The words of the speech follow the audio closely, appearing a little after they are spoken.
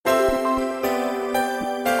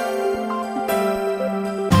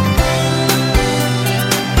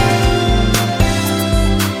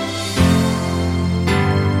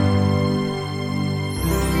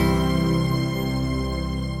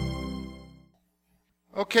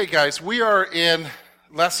Okay, guys, we are in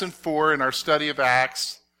lesson 4 in our study of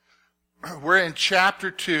Acts. We're in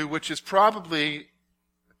chapter 2, which is probably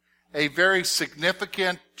a very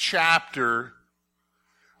significant chapter,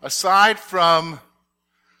 aside from,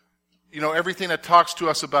 everything that talks to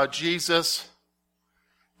us about Jesus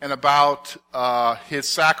and about his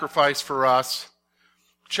sacrifice for us.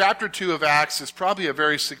 Chapter 2 of Acts is probably a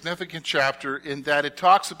very significant chapter in that it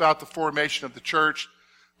talks about the formation of the church,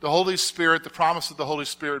 the Holy Spirit, the promise of the Holy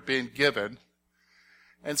Spirit being given.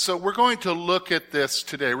 And so we're going to look at this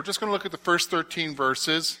today. We're just going to look at the first 13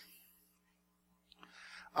 verses.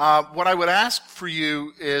 What I would ask for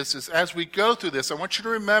you is as we go through this, I want you to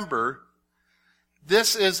remember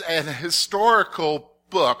this is an historical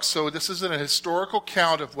book. So this is a historical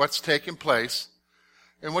account of what's taken place.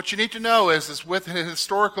 And what you need to know is with a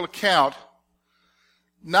historical account,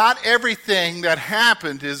 not everything that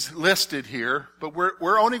happened is listed here, but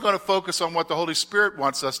we're only going to focus on what the Holy Spirit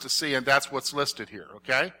wants us to see, and that's what's listed here,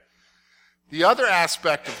 okay? The other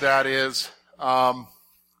aspect of that is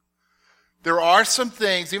there are some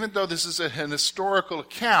things, even though this is an historical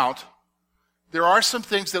account, there are some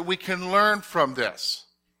things that we can learn from this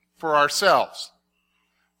for ourselves.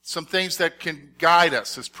 Some things that can guide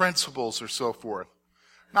us as principles or so forth.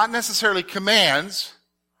 Not necessarily commands,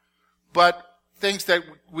 but things that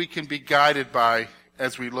we can be guided by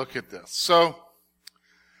as we look at this. So,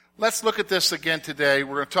 let's look at this again today.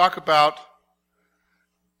 We're going to talk about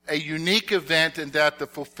a unique event in that the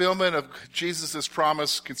fulfillment of Jesus'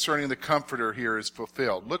 promise concerning the Comforter here is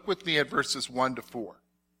fulfilled. Look with me at verses 1 to 4.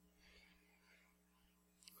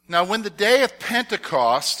 Now, when the day of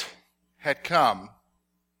Pentecost had come,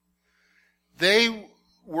 they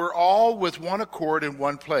were all with one accord in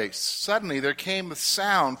one place. Suddenly there came a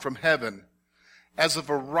sound from heaven as of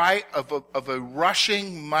a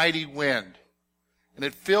rushing mighty wind, and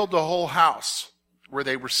it filled the whole house where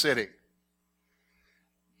they were sitting.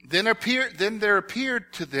 Then there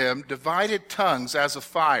appeared to them divided tongues as of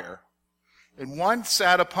fire, and one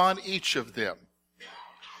sat upon each of them.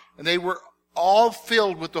 And they were all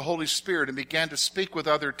filled with the Holy Spirit and began to speak with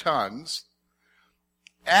other tongues,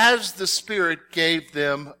 as the Spirit gave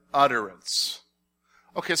them utterance.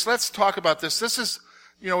 Okay, so let's talk about this. This is,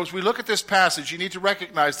 as we look at this passage, you need to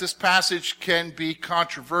recognize this passage can be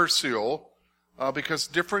controversial because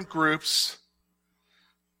different groups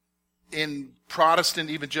in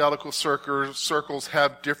Protestant evangelical circles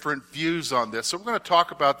have different views on this. So we're going to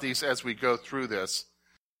talk about these as we go through this.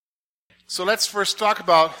 So let's first talk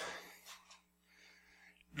about,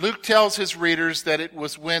 Luke tells his readers that it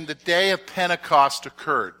was when the day of Pentecost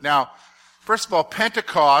occurred. Now, first of all,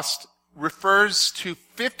 Pentecost refers to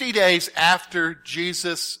 50 days after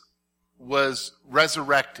Jesus was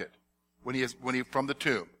resurrected, when he from the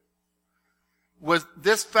tomb.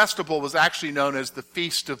 This festival was actually known as the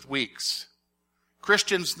Feast of Weeks.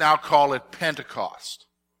 Christians now call it Pentecost.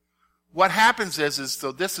 What happens is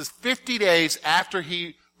so this is 50 days after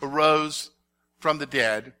he arose from the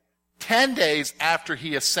dead, 10 days after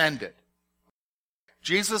he ascended.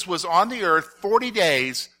 Jesus was on the earth 40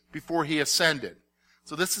 days before he ascended.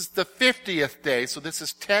 So this is the 50th day, so this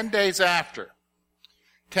is 10 days after.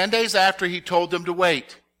 10 days after he told them to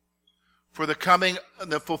wait for the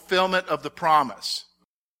fulfillment of the promise.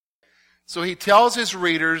 So he tells his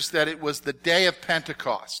readers that it was the day of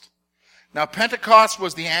Pentecost. Now Pentecost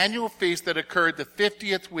was the annual feast that occurred the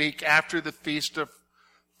 50th week after the Feast of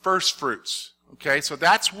First Fruits. Okay, so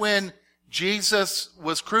that's when Jesus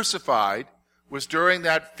was crucified, was during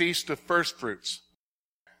that Feast of First Fruits.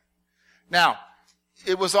 Now,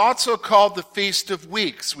 it was also called the Feast of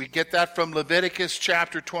Weeks. We get that from Leviticus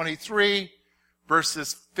chapter 23,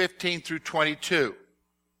 verses 15 through 22.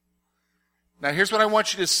 Now here's what I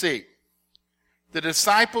want you to see. The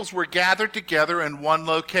disciples were gathered together in one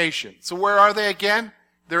location. So where are they again?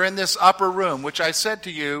 They're in this upper room, which I said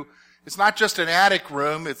to you, it's not just an attic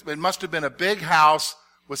room. It must have been a big house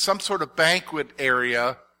with some sort of banquet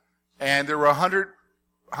area, and there were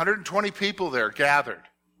 120 people there gathered.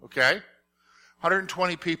 Okay?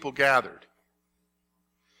 120 people gathered.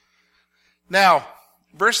 Now,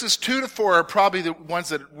 verses 2 to 4 are probably the ones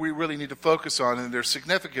that we really need to focus on and their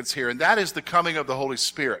significance here, and that is the coming of the Holy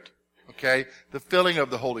Spirit. Okay? The filling of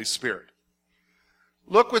the Holy Spirit.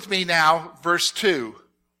 Look with me now, verse 2.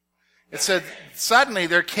 It said, suddenly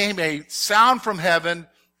there came a sound from heaven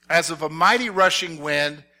as of a mighty rushing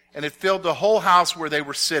wind, and it filled the whole house where they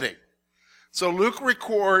were sitting. So Luke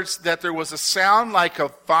records that there was a sound like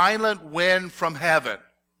a violent wind from heaven.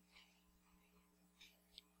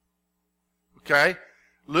 Okay?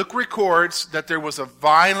 Luke records that there was a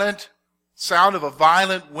sound of a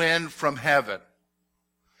violent wind from heaven.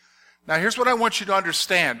 Now, here's what I want you to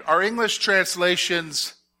understand. Our English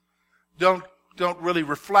translations don't really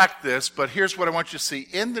reflect this, but here's what I want you to see.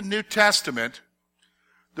 In the New Testament,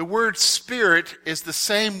 the word spirit is the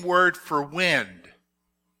same word for wind.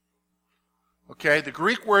 Okay, the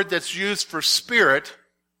Greek word that's used for spirit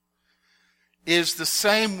is the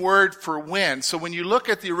same word for wind. So when you look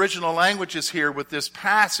at the original languages here with this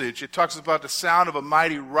passage, it talks about the sound of a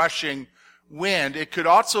mighty rushing wind. It could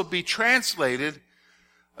also be translated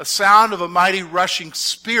a sound of a mighty rushing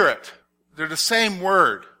spirit. They're the same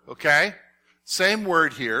word, okay? Same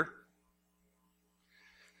word here.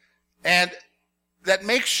 And that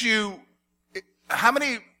makes you, how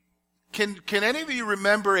many, can any of you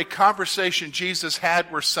remember a conversation Jesus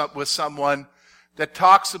had with someone that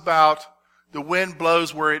talks about the wind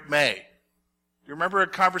blows where it may? Do you remember a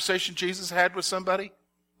conversation Jesus had with somebody?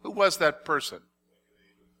 Who was that person?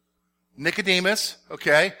 Nicodemus,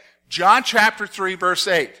 okay. John chapter 3, verse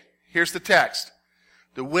 8. Here's the text.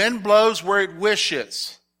 The wind blows where it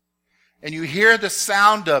wishes, and you hear the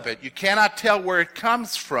sound of it. You cannot tell where it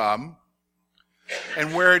comes from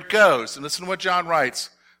and where it goes. And listen to what John writes.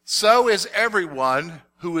 So is everyone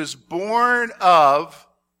who is born of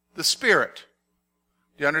the Spirit.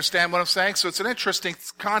 Do you understand what I'm saying? So it's an interesting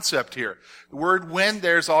concept here. The word wind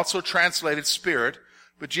there is also translated spirit,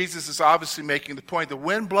 but Jesus is obviously making the point. The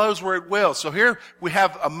wind blows where it will. So here we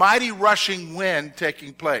have a mighty rushing wind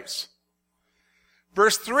taking place.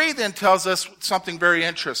 Verse 3 then tells us something very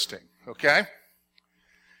interesting, okay?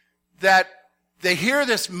 That they hear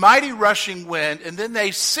this mighty rushing wind, and then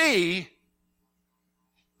they see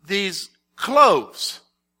these cloves,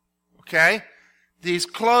 okay? These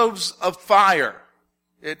cloves of fire.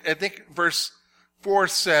 I think verse 4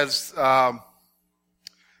 says,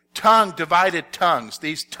 divided tongues,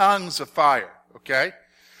 these tongues of fire, okay?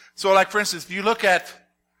 So like, for instance, if you look at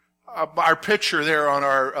our picture there on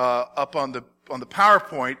our, up on the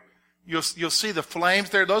PowerPoint, you'll see the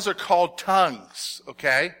flames there. Those are called tongues,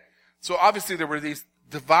 okay? So obviously there were these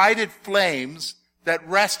divided flames that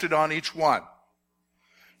rested on each one.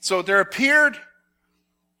 So there appeared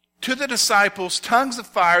to the disciples tongues of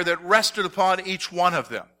fire that rested upon each one of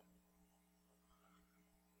them.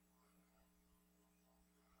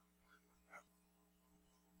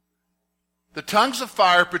 The tongues of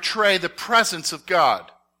fire portray the presence of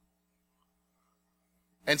God.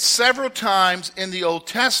 And several times in the Old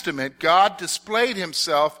Testament, God displayed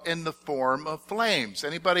himself in the form of flames.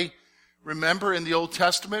 Anybody remember in the Old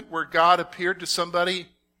Testament where God appeared to somebody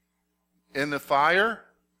in the fire?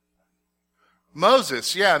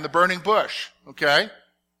 Moses, in the burning bush, okay?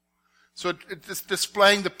 So it's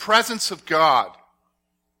displaying the presence of God.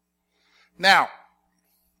 Now,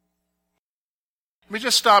 let me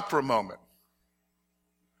just stop for a moment.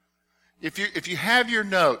 If you have your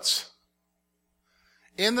notes,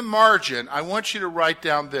 in the margin, I want you to write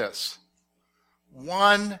down this.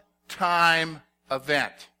 One-time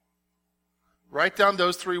event. Write down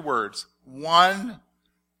those three words. One-time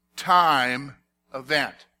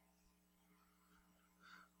event.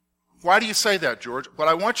 Why do you say that, George? What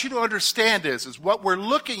I want you to understand is what we're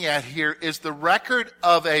looking at here is the record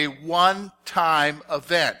of a one-time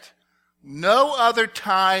event. No other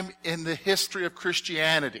time in the history of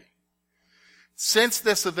Christianity, since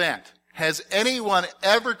this event, has anyone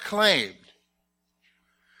ever claimed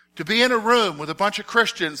to be in a room with a bunch of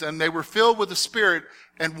Christians and they were filled with the Spirit,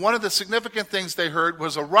 and one of the significant things they heard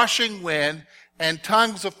was a rushing wind and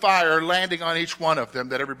tongues of fire landing on each one of them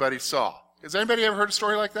that everybody saw. Has anybody ever heard a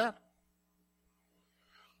story like that?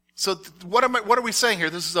 So what are we saying here?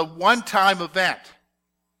 This is a one-time event.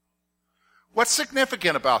 What's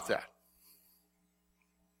significant about that?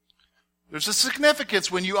 There's a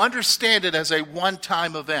significance when you understand it as a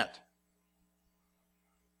one-time event.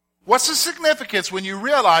 What's the significance when you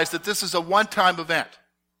realize that this is a one-time event?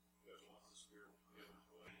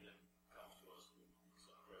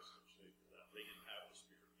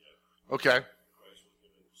 Okay.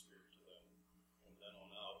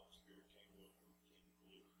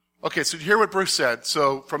 Okay, so you hear what Bruce said.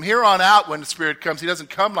 So from here on out, when the Spirit comes, he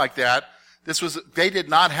doesn't come like that. They did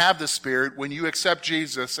not have the Spirit. When you accept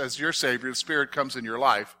Jesus as your Savior, the Spirit comes in your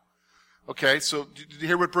life. Okay, so did you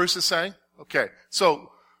hear what Bruce is saying? Okay,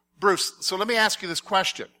 so Bruce, so let me ask you this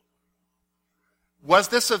question. Was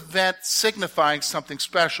this event signifying something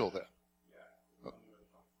special then?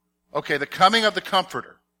 Okay, the coming of the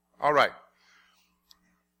Comforter. All right.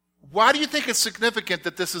 Why do you think it's significant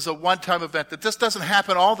that this is a one-time event, that this doesn't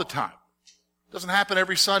happen all the time? It doesn't happen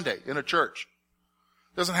every Sunday in a church.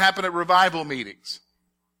 It doesn't happen at revival meetings.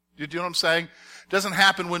 Do you know what I'm saying? It doesn't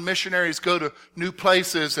happen when missionaries go to new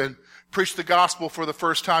places and preach the gospel for the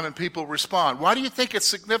first time and people respond. Why do you think it's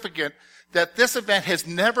significant that this event has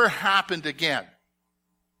never happened again?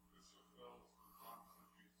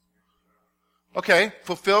 Okay,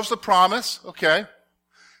 fulfills the promise. Okay.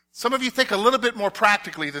 Some of you think a little bit more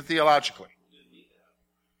practically than theologically.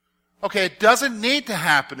 Okay, it doesn't need to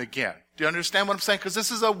happen again. Do you understand what I'm saying? Because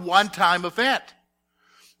this is a one-time event.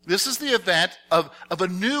 This is the event of a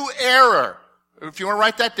new era. If you want to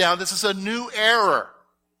write that down, this is a new era.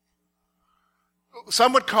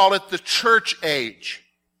 Some would call it the church age.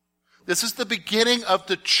 This is the beginning of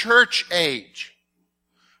the church age.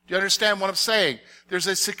 Do you understand what I'm saying? There's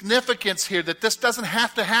a significance here that this doesn't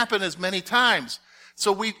have to happen as many times.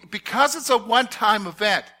 So because it's a one-time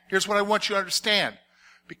event, here's what I want you to understand.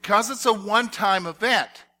 Because it's a one-time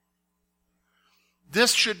event,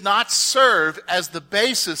 this should not serve as the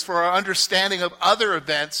basis for our understanding of other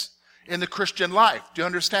events in the Christian life. Do you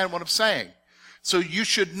understand what I'm saying? So you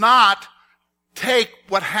should not take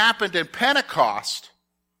what happened in Pentecost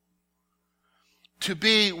to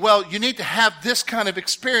be, well, you need to have this kind of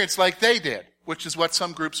experience like they did, which is what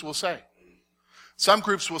some groups will say. Some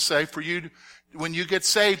groups will say, for you, when you get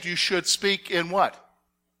saved, you should speak in what?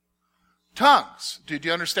 Tongues. Do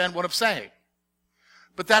you understand what I'm saying?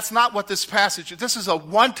 But that's not what this passage is. This is a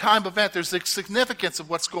one-time event. There's the significance of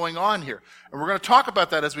what's going on here. And we're going to talk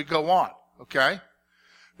about that as we go on. Okay?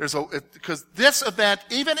 Because this event,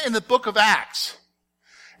 even in the book of Acts,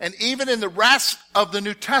 and even in the rest of the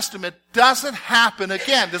New Testament, doesn't happen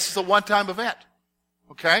again. This is a one-time event.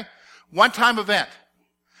 Okay? One-time event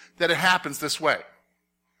that it happens this way.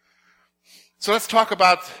 So let's talk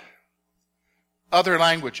about other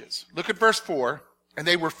languages. Look at verse 4. And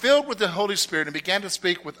they were filled with the Holy Spirit and began to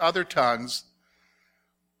speak with other tongues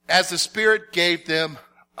as the Spirit gave them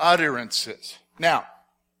utterances. Now,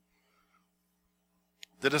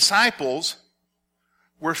 the disciples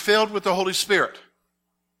were filled with the Holy Spirit.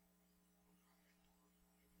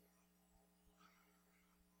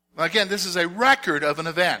 Again, this is a record of an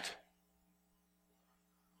event.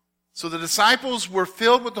 So the disciples were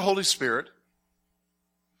filled with the Holy Spirit.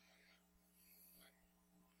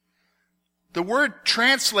 The word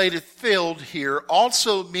translated filled here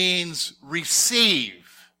also means receive.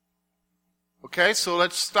 Okay, so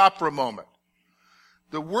let's stop for a moment.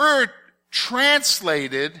 The word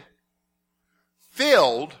translated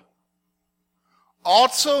filled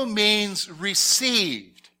also means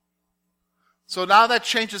received. So now that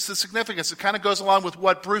changes the significance. It kind of goes along with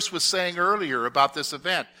what Bruce was saying earlier about this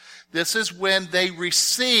event. This is when they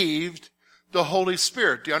received the Holy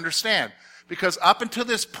Spirit. Do you understand? Because up until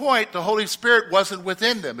this point, the Holy Spirit wasn't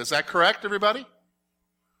within them. Is that correct, everybody?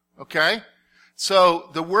 Okay? So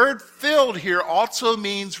the word filled here also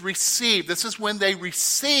means received. This is when they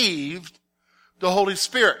received the Holy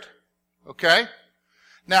Spirit. Okay?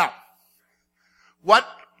 Now, what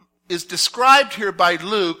is described here by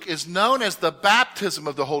Luke is known as the baptism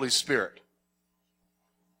of the Holy Spirit.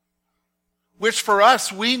 Which for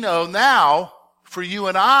us, we know now, for you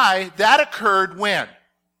and I, that occurred when?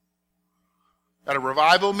 At a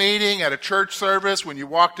revival meeting, at a church service, when you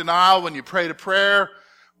walked an aisle, when you prayed a prayer.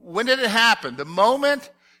 When did it happen? The moment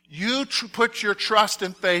you put your trust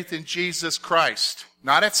and faith in Jesus Christ.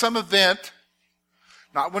 Not at some event,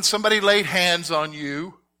 not when somebody laid hands on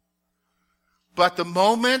you, but the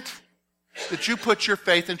moment that you put your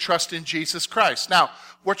faith and trust in Jesus Christ. Now,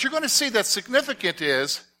 what you're going to see that's significant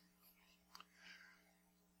is,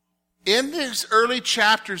 in these early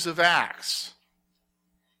chapters of Acts,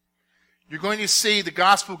 you're going to see the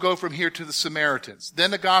gospel go from here to the Samaritans.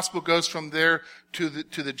 Then the gospel goes from there to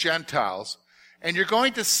the Gentiles. And you're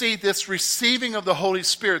going to see this receiving of the Holy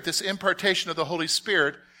Spirit, this impartation of the Holy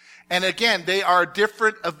Spirit. And again, they are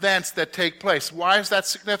different events that take place. Why is that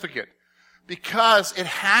significant? Because it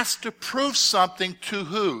has to prove something to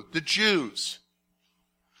who? The Jews.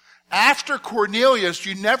 After Cornelius,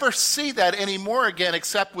 you never see that anymore again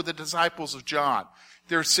except with the disciples of John.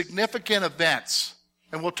 They're significant events.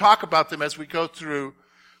 And we'll talk about them as we go through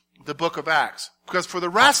the book of Acts. Because for the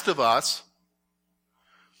rest of us,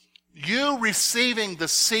 you receiving the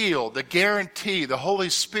seal, the guarantee, the Holy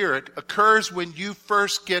Spirit occurs when you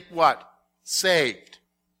first get what? Saved.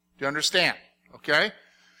 Do you understand? Okay?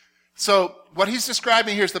 So what he's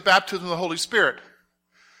describing here is the baptism of the Holy Spirit.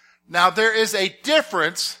 Now there is a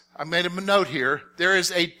difference, I made a note here, there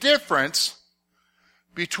is a difference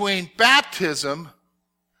between baptism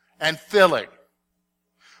and filling.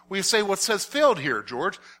 We say, well, it says filled here,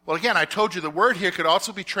 George. Well, again, I told you the word here could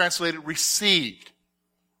also be translated received.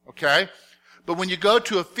 Okay? But when you go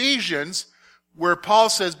to Ephesians, where Paul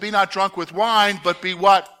says, be not drunk with wine, but be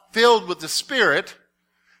what? Filled with the Spirit.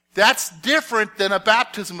 That's different than a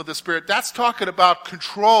baptism of the Spirit. That's talking about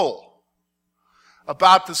control,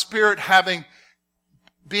 about the Spirit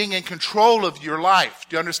being in control of your life.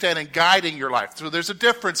 Do you understand? And guiding your life. So there's a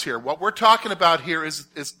difference here. What we're talking about here is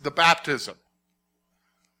the baptism.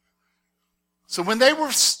 So when they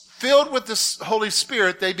were filled with the Holy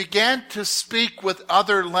Spirit, they began to speak with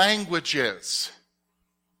other languages.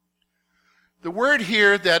 The word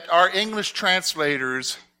here that our English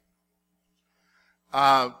translators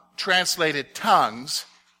translated tongues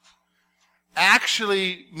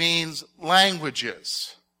actually means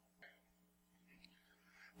languages.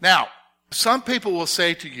 Now, some people will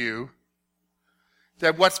say to you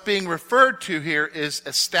that what's being referred to here is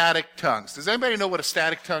ecstatic tongues. Does anybody know what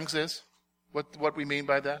ecstatic tongues is? What we mean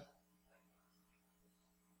by that?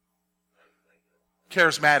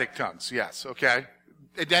 Charismatic tongues, yes, okay.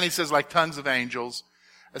 And then he says like tongues of angels.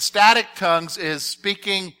 Ecstatic tongues is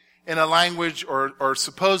speaking in a language or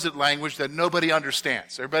supposed language that nobody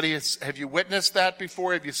understands. Have you witnessed that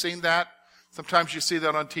before? Have you seen that? Sometimes you see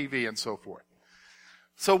that on TV and so forth.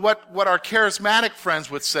 So what our charismatic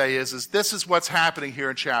friends would say is this is what's happening here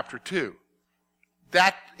in chapter 2.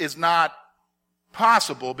 That is not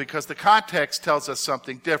possible because the context tells us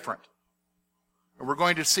something different. And we're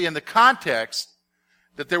going to see in the context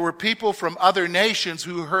that there were people from other nations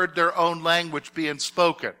who heard their own language being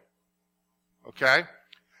spoken. Okay?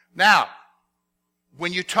 Now,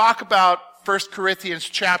 when you talk about 1 Corinthians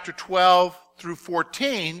chapter 12 through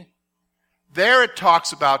 14, there it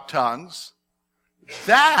talks about tongues.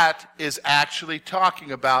 That is actually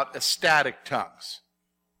talking about ecstatic tongues.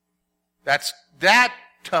 That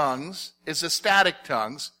tongues is ecstatic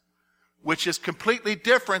tongues, which is completely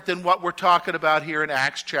different than what we're talking about here in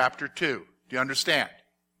Acts chapter 2. Do you understand?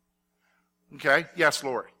 Okay? Yes,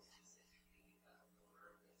 Lori.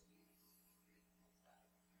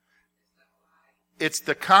 It's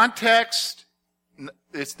the context,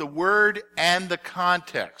 it's the word and the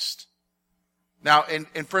context. Now, in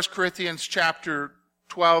 1 Corinthians chapter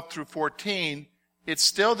 12 through 14, it's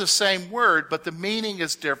still the same word, but the meaning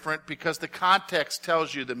is different because the context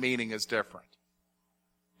tells you the meaning is different.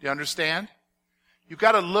 Do you understand? You've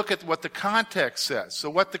got to look at what the context says. So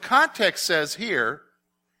what the context says here,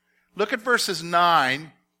 look at verses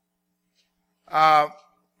 9,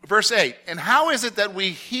 verse 8. And how is it that we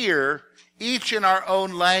hear each in our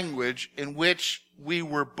own language in which we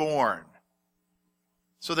were born?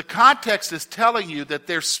 So the context is telling you that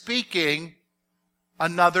they're speaking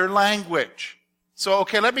another language. So,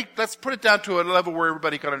 okay, let's put it down to a level where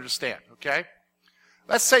everybody can understand, okay?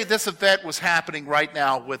 Let's say this event was happening right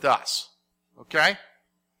now with us, okay?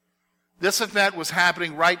 This event was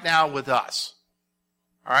happening right now with us,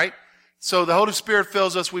 all right? So the Holy Spirit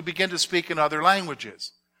fills us, we begin to speak in other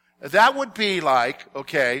languages. That would be like,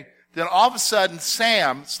 okay, then all of a sudden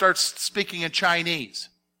Sam starts speaking in Chinese.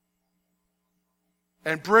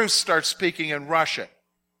 And Bruce starts speaking in Russian.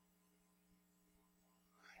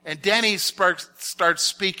 And Denny starts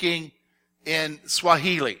speaking in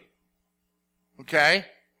Swahili. Okay?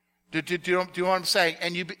 Do you know what I'm saying?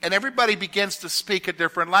 And everybody begins to speak a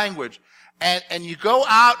different language. And you go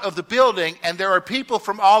out of the building, and there are people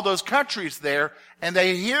from all those countries there, and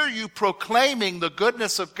they hear you proclaiming the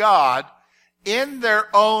goodness of God in their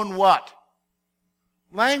own what?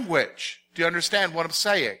 Language. Do you understand what I'm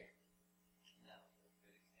saying?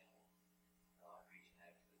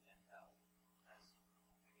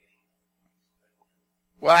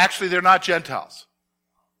 Well, actually, they're not Gentiles.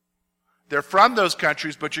 They're from those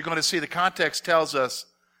countries, but you're going to see the context tells us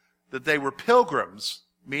that they were pilgrims,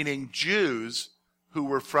 meaning Jews who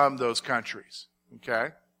were from those countries. Okay?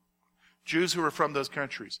 Jews who were from those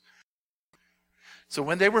countries. So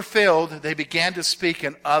when they were filled, they began to speak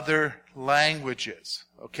in other languages.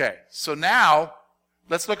 Okay, so now,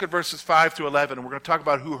 let's look at verses 5 through 11, and we're going to talk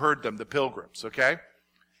about who heard them, the pilgrims, okay?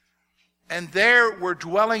 And there were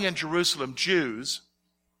dwelling in Jerusalem Jews,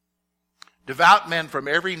 devout men from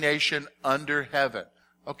every nation under heaven.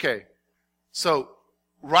 Okay, so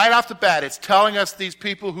right off the bat, it's telling us these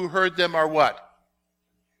people who heard them are what?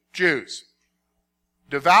 Jews.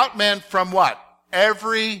 Devout men from what?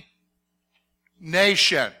 Every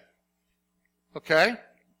nation. Okay?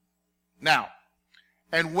 Now,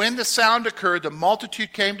 and when the sound occurred, the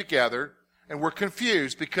multitude came together and were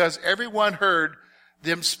confused because everyone heard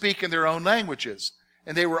them speak in their own languages.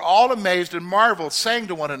 And they were all amazed and marveled, saying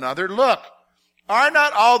to one another, "Look, are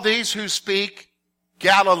not all these who speak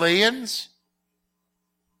Galileans?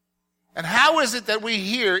 And how is it that we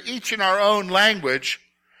hear each in our own language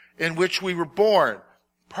in which we were born,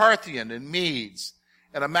 Parthian and Medes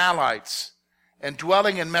and Amalekites, and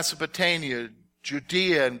dwelling in Mesopotamia,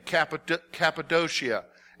 Judea and Cappadocia,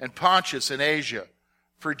 and Pontus and Asia,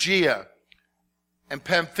 Phrygia and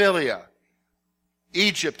Pamphylia,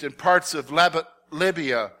 Egypt and parts of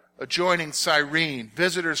Libya adjoining Cyrene,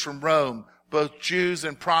 visitors from Rome, both Jews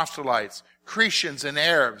and proselytes, Cretians and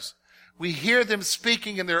Arabs. We hear them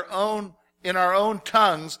speaking in our own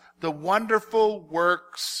tongues the wonderful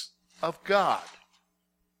works of God.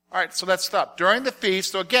 All right, so let's stop. During the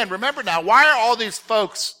feast, so again, remember now, why are all these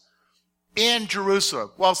folks in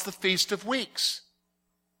Jerusalem? Well, it's the Feast of Weeks.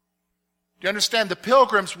 Do you understand? The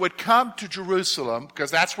pilgrims would come to Jerusalem,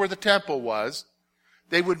 because that's where the temple was.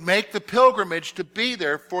 They would make the pilgrimage to be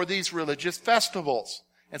there for these religious festivals.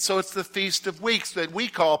 And so it's the Feast of Weeks that we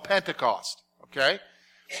call Pentecost. Okay?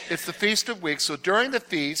 It's the Feast of Weeks. So during the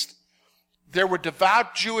feast, there were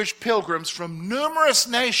devout Jewish pilgrims from numerous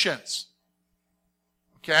nations.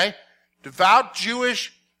 Okay? Devout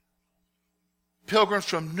Jewish pilgrims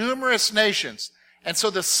from numerous nations. And so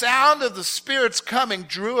the sound of the Spirit's coming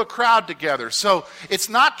drew a crowd together. So it's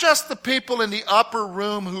not just the people in the upper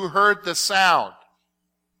room who heard the sound.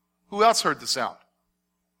 Who else heard the sound?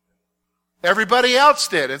 Everybody else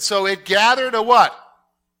did. And so it gathered a what?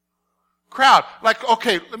 Crowd. Like,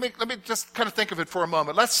 okay, let me just kind of think of it for a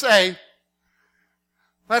moment. Let's say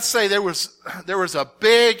there was a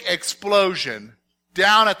big explosion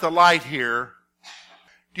down at the light here.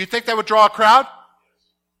 Do you think that would draw a crowd?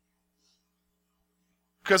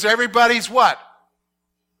 Because everybody's what?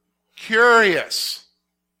 Curious.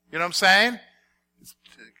 You know what I'm saying?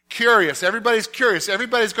 Curious. Everybody's curious.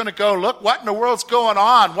 Everybody's going to go, look, what in the world's going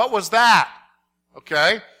on? What was that?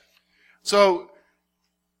 Okay? So,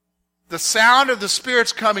 the sound of the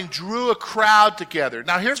Spirit's coming drew a crowd together.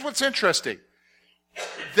 Now, here's what's interesting.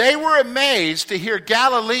 They were amazed to hear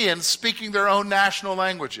Galileans speaking their own national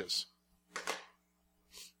languages.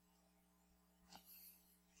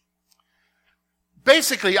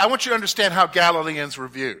 Basically, I want you to understand how Galileans were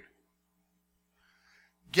viewed.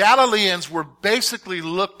 Galileans were basically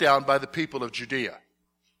looked down by the people of Judea.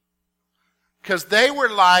 Because they were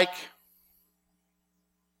like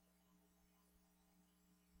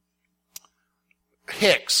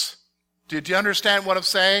hicks. Did you understand what I'm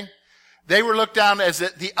saying? They were looked down as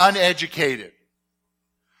the uneducated.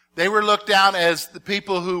 They were looked down as the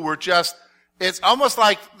people who were just, it's almost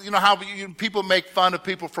like, you know how people make fun of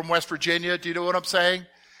people from West Virginia. Do you know what I'm saying?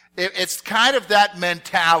 It's kind of that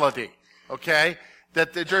mentality, okay?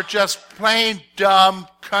 That they're just plain dumb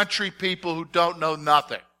country people who don't know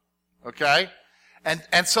nothing. Okay?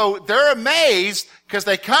 And so they're amazed because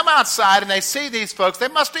they come outside and they see these folks. They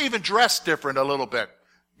must have even dressed different a little bit.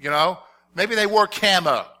 You know? Maybe they wore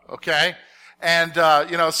camo. Okay? And,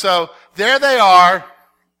 so there they are.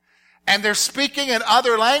 And they're speaking in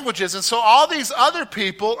other languages. And so all these other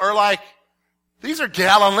people are like, these are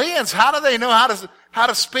Galileans. How do they know how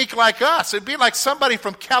to speak like us? It'd be like somebody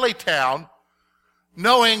from Kellytown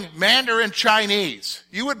knowing Mandarin Chinese.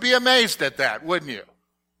 You would be amazed at that, wouldn't you?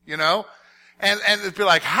 You know? And it'd be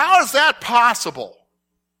like, how is that possible?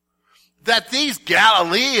 That these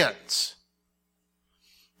Galileans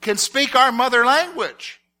can speak our mother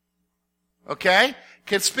language. Okay?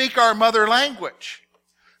 Can speak our mother language.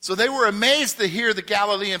 So they were amazed to hear the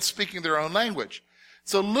Galileans speaking their own language.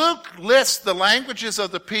 So Luke lists the languages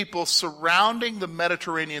of the people surrounding the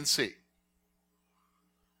Mediterranean Sea.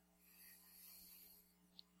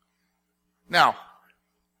 Now,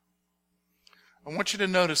 I want you to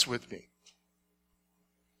notice with me.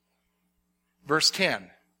 Verse 10.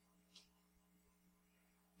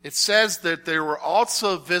 It says that there were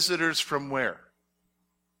also visitors from where?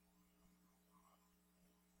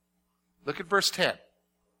 Look at verse 10.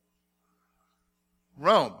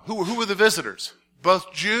 Rome. Who were the visitors?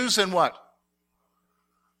 Both Jews and what?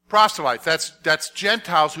 Proselytes. That's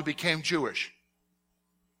Gentiles who became Jewish.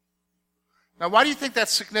 Now, why do you think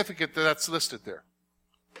that's significant that that's listed there?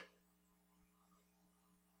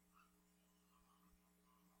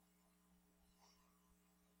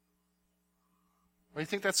 Why do you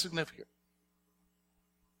think that's significant?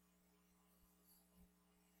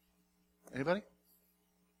 Anybody?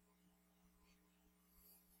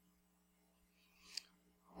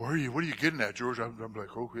 What are you getting at, George? I'm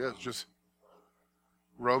like, oh, yeah, it's just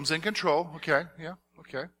Rome's in control. Okay, yeah,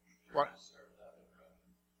 okay. What?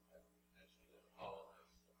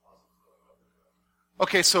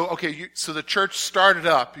 Okay, so the church started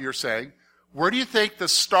up, you're saying. Where do you think the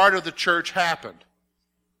start of the church happened?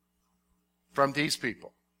 From these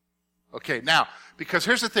people. Okay, now, because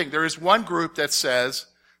here's the thing. There is one group that says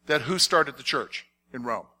that who started the church in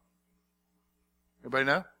Rome? Anybody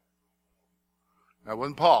know? That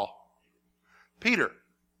wasn't Paul. Peter.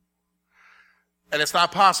 And it's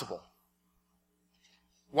not possible.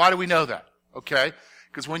 Why do we know that? Okay?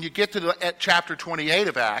 Because when you get to at chapter 28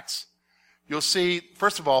 of Acts, you'll see,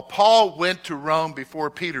 first of all, Paul went to Rome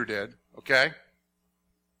before Peter did, okay?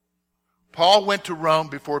 Paul went to Rome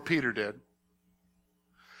before Peter did.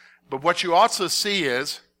 But what you also see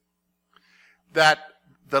is that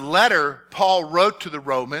the letter Paul wrote to the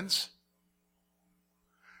Romans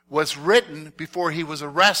was written before he was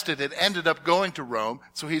arrested and ended up going to Rome.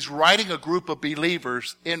 So he's writing a group of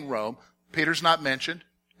believers in Rome. Peter's not mentioned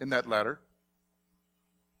in that letter.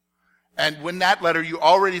 And when that letter, you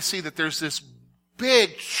already see that there's this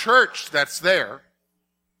big church that's there.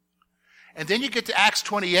 And then you get to Acts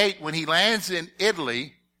 28 when he lands in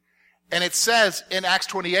Italy. And it says in Acts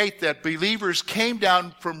 28 that believers came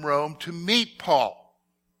down from Rome to meet Paul.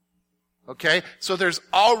 Okay? So there's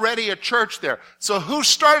already a church there. So who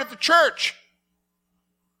started the church?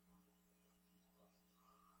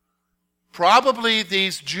 Probably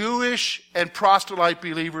these Jewish and proselyte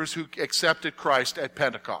believers who accepted Christ at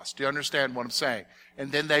Pentecost. Do you understand what I'm saying?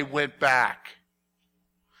 And then they went back.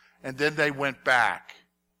 And then they went back.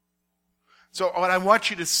 So what I want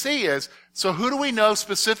you to see is, so who do we know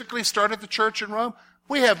specifically started the church in Rome?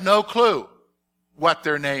 We have no clue what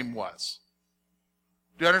their name was.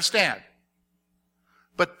 Do you understand?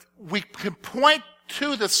 But we can point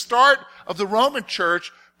to the start of the Roman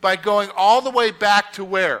church by going all the way back to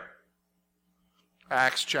where?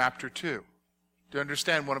 Acts chapter 2. Do you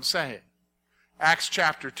understand what I'm saying? Acts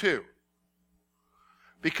chapter 2.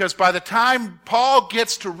 Because by the time Paul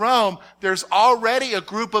gets to Rome, there's already a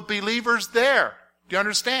group of believers there. Do you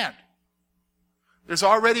understand? There's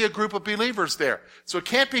already a group of believers there. So it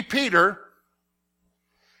can't be Peter,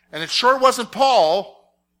 and it sure wasn't Paul.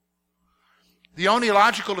 The only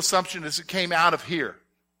logical assumption is it came out of here,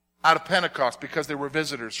 out of Pentecost, because there were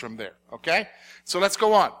visitors from there. Okay? So let's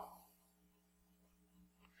go on.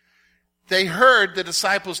 They heard the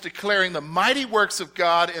disciples declaring the mighty works of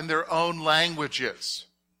God in their own languages.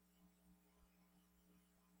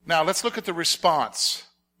 Now, let's look at the response.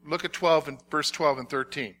 Look at verse 12 and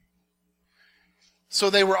 13. So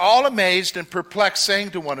they were all amazed and perplexed,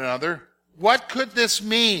 saying to one another, "What could this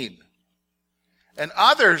mean?" And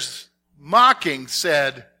others, mocking,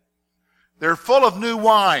 said, "They're full of new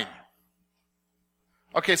wine."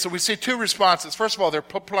 Okay, so we see two responses. First of all, they're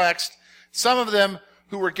perplexed. Some of them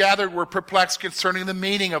who were gathered were perplexed concerning the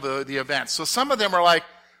meaning of the event. So some of them are like,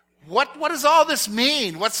 what does all this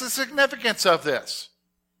mean? What's the significance of this?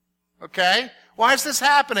 Okay? Why is this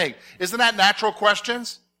happening? Isn't that natural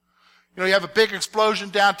questions? You know, you have a big explosion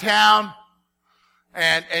downtown,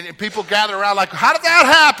 and people gather around like, how did that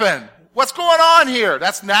happen? What's going on here?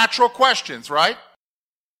 That's natural questions, right?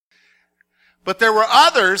 But there were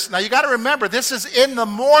others. Now you got to remember, this is in the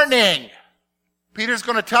morning. Peter's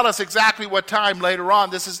going to tell us exactly what time later on.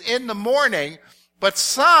 This is in the morning. But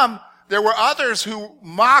there were others who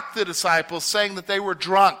mocked the disciples, saying that they were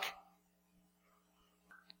drunk.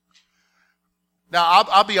 Now,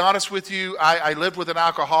 I'll be honest with you. I lived with an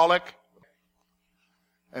alcoholic.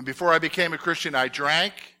 And before I became a Christian, I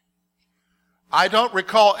drank. I don't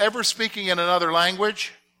recall ever speaking in another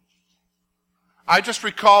language. I just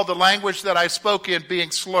recall the language that I spoke in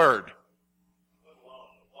being slurred.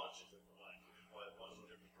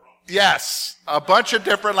 Yes, a bunch of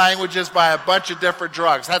different languages by a bunch of different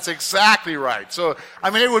drugs. That's exactly right. So, I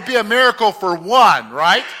mean, it would be a miracle for one,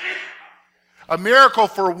 right? A miracle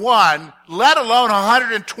for one, let alone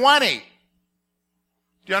 120. Do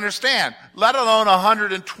you understand? Let alone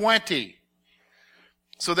 120.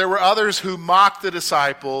 So there were others who mocked the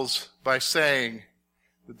disciples by saying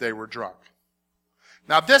that they were drunk.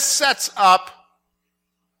 Now this sets up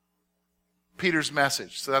Peter's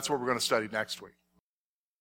message. So that's what we're going to study next week.